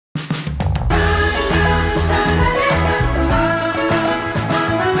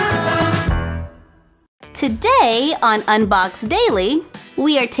Today on Unbox Daily,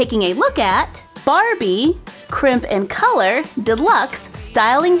 we are taking a look at Barbie Crimp and Color Deluxe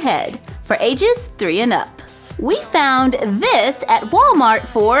Styling Head for ages 3 and up. We found this at Walmart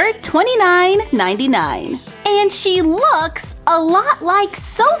for $29.99. And she looks a lot like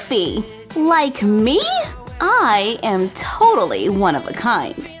Sophie. Like me? I am totally one of a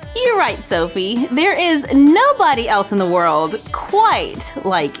kind. You're right, Sophie. There is nobody else in the world quite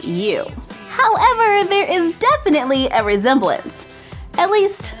like you. However, there is definitely a resemblance. At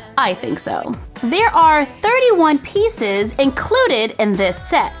least, I think so. There are 31 pieces included in this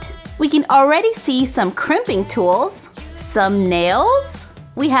set. We can already see some crimping tools, some nails,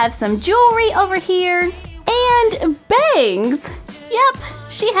 we have some jewelry over here, and bangs. Yep,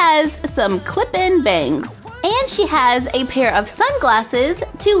 she has some clip-in bangs. And she has a pair of sunglasses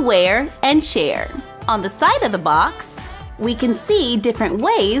to wear and share. On the side of the box, we can see different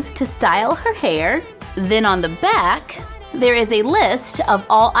ways to style her hair. Then on the back, there is a list of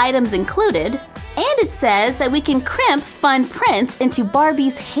all items included, and it says that we can crimp fun prints into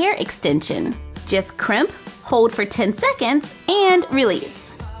Barbie's hair extension. Just crimp, hold for 10 seconds, and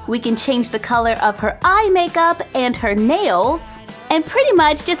release. We can change the color of her eye makeup and her nails, and pretty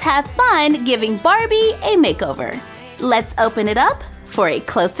much just have fun giving Barbie a makeover. Let's open it up for a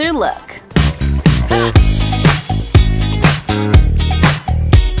closer look.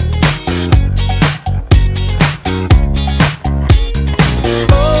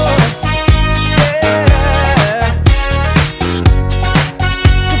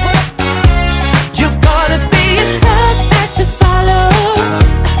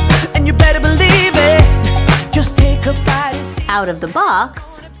 Out of the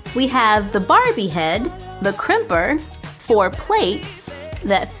box, we have the Barbie head, the crimper, 4 plates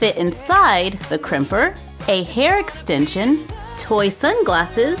that fit inside the crimper, a hair extension, toy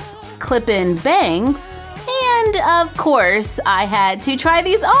sunglasses, clip-in bangs, and of course, I had to try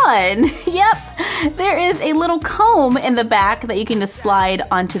these on. Yep, there is a little comb in the back that you can just slide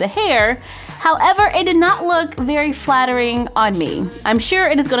onto the hair. However, it did not look very flattering on me. I'm sure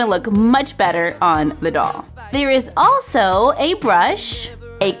it is going to look much better on the doll. There is also a brush,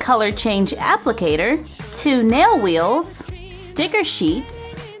 a color change applicator, 2 nail wheels, sticker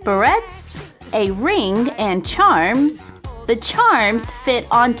sheets, barrettes, a ring, and charms. The charms fit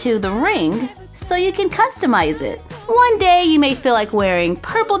onto the ring, so you can customize it. One day you may feel like wearing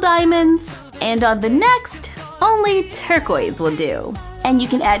purple diamonds, and on the next, only turquoise will do. And you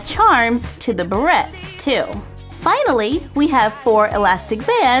can add charms to the barrettes too. Finally, we have 4 elastic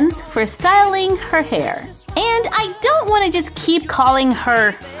bands for styling her hair. And I don't want to just keep calling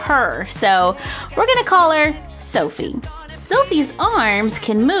her, so we're gonna call her Sophie. Sophie's arms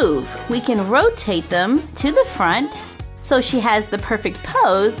can move. We can rotate them to the front, so she has the perfect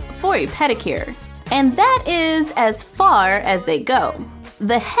pose for a pedicure. And that is as far as they go.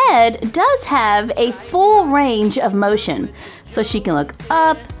 The head does have a full range of motion, so she can look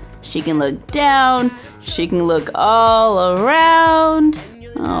up, she can look down, she can look all around.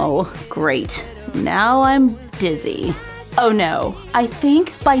 Oh, great. Now I'm dizzy. Oh no, I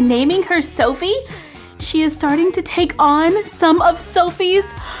think by naming her Sophie, she is starting to take on some of Sophie's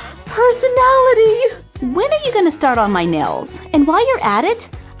personality. When are you gonna start on my nails? And while you're at it,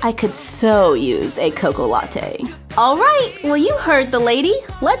 I could so use a cocoa latte. All right, well you heard the lady.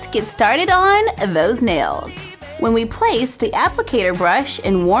 Let's get started on those nails. When we place the applicator brush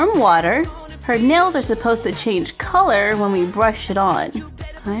in warm water, her nails are supposed to change color when we brush it on.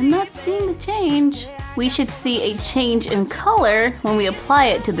 I'm not seeing a change. We should see a change in color when we apply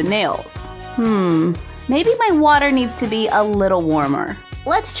it to the nails. Maybe my water needs to be a little warmer.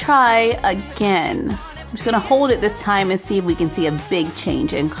 Let's try again. I'm just gonna hold it this time and see if we can see a big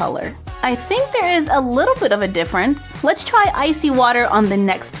change in color. I think there is a little bit of a difference. Let's try icy water on the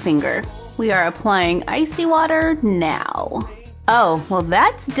next finger. We are applying icy water now. Oh, well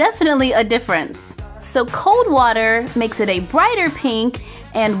that's definitely a difference. So cold water makes it a brighter pink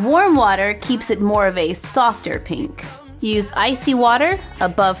and warm water keeps it more of a softer pink. Use icy water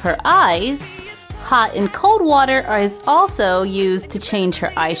above her eyes. Hot and cold water is also used to change her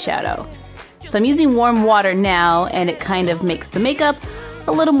eyeshadow. So I'm using warm water now and it kind of makes the makeup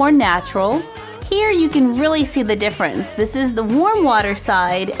a little more natural. Here you can really see the difference. This is the warm water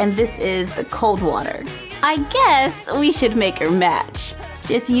side and this is the cold water. I guess we should make her match.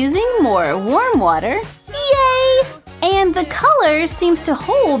 Just using more warm water. Yay! And the color seems to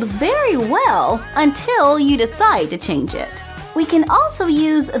hold very well until you decide to change it. We can also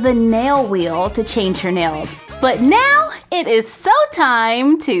use the nail wheel to change her nails. But now it is so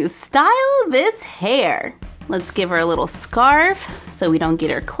time to style this hair. Let's give her a little scarf so we don't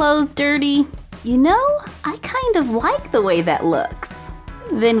get her clothes dirty. You know, I kind of like the way that looks.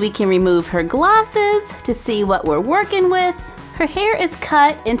 Then we can remove her glasses to see what we're working with. Her hair is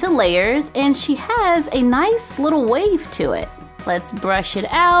cut into layers and she has a nice little wave to it. Let's brush it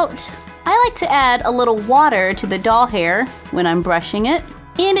out. I like to add a little water to the doll hair when I'm brushing it,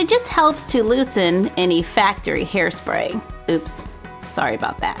 and it just helps to loosen any factory hairspray. Oops, sorry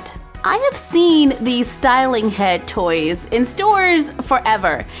about that. I have seen these styling head toys in stores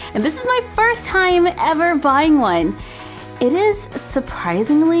forever, and this is my first time ever buying one. It is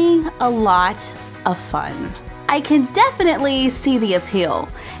surprisingly a lot of fun. I can definitely see the appeal,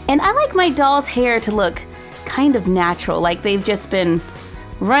 and I like my doll's hair to look kind of natural, like they've just been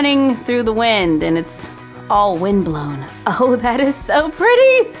running through the wind and it's all windblown. Oh, that is so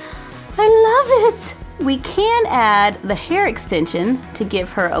pretty! I love it! We can add the hair extension to give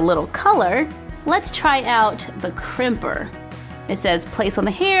her a little color. Let's try out the crimper. It says place on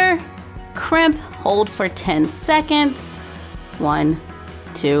the hair, crimp, hold for 10 seconds. 1,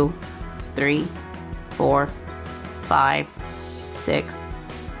 2, 3, 4, 5, 6,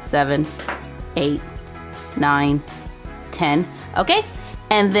 7, 8, 9, 10. Okay,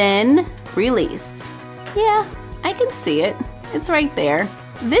 and then release. Yeah, I can see it. It's right there.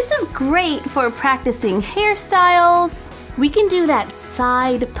 This is great for practicing hairstyles. We can do that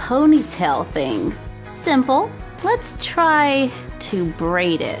side ponytail thing. Simple. Let's try to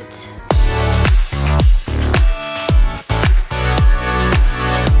braid it.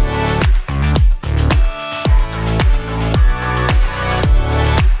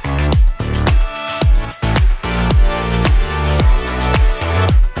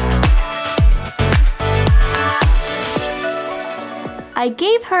 I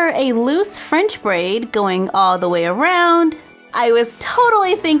gave her a loose French braid going all the way around. I was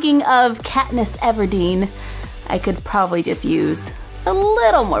totally thinking of Katniss Everdeen. I could probably just use a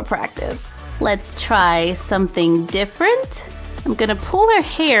little more practice. Let's try something different. I'm gonna pull her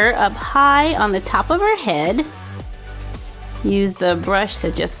hair up high on the top of her head. Use the brush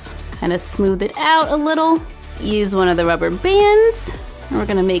to just kind of smooth it out a little. Use one of the rubber bands. And we're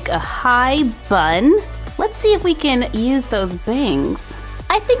gonna make a high bun. Let's see if we can use those bangs.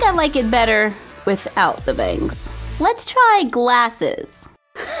 I think I like it better without the bangs. Let's try glasses.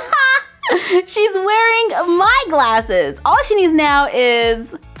 She's wearing my glasses. All she needs now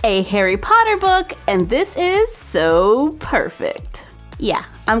is a Harry Potter book, and this is so perfect. Yeah,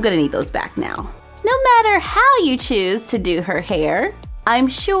 I'm gonna need those back now. No matter how you choose to do her hair, I'm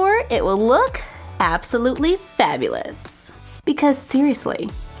sure it will look absolutely fabulous. Because seriously,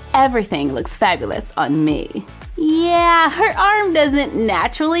 everything looks fabulous on me. Yeah, her arm doesn't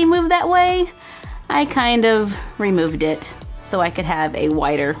naturally move that way. I kind of removed it so I could have a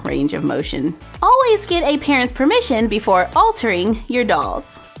wider range of motion. Always get a parent's permission before altering your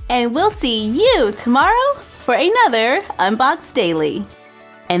dolls. And we'll see you tomorrow for another Unbox Daily.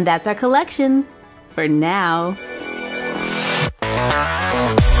 And that's our collection for now.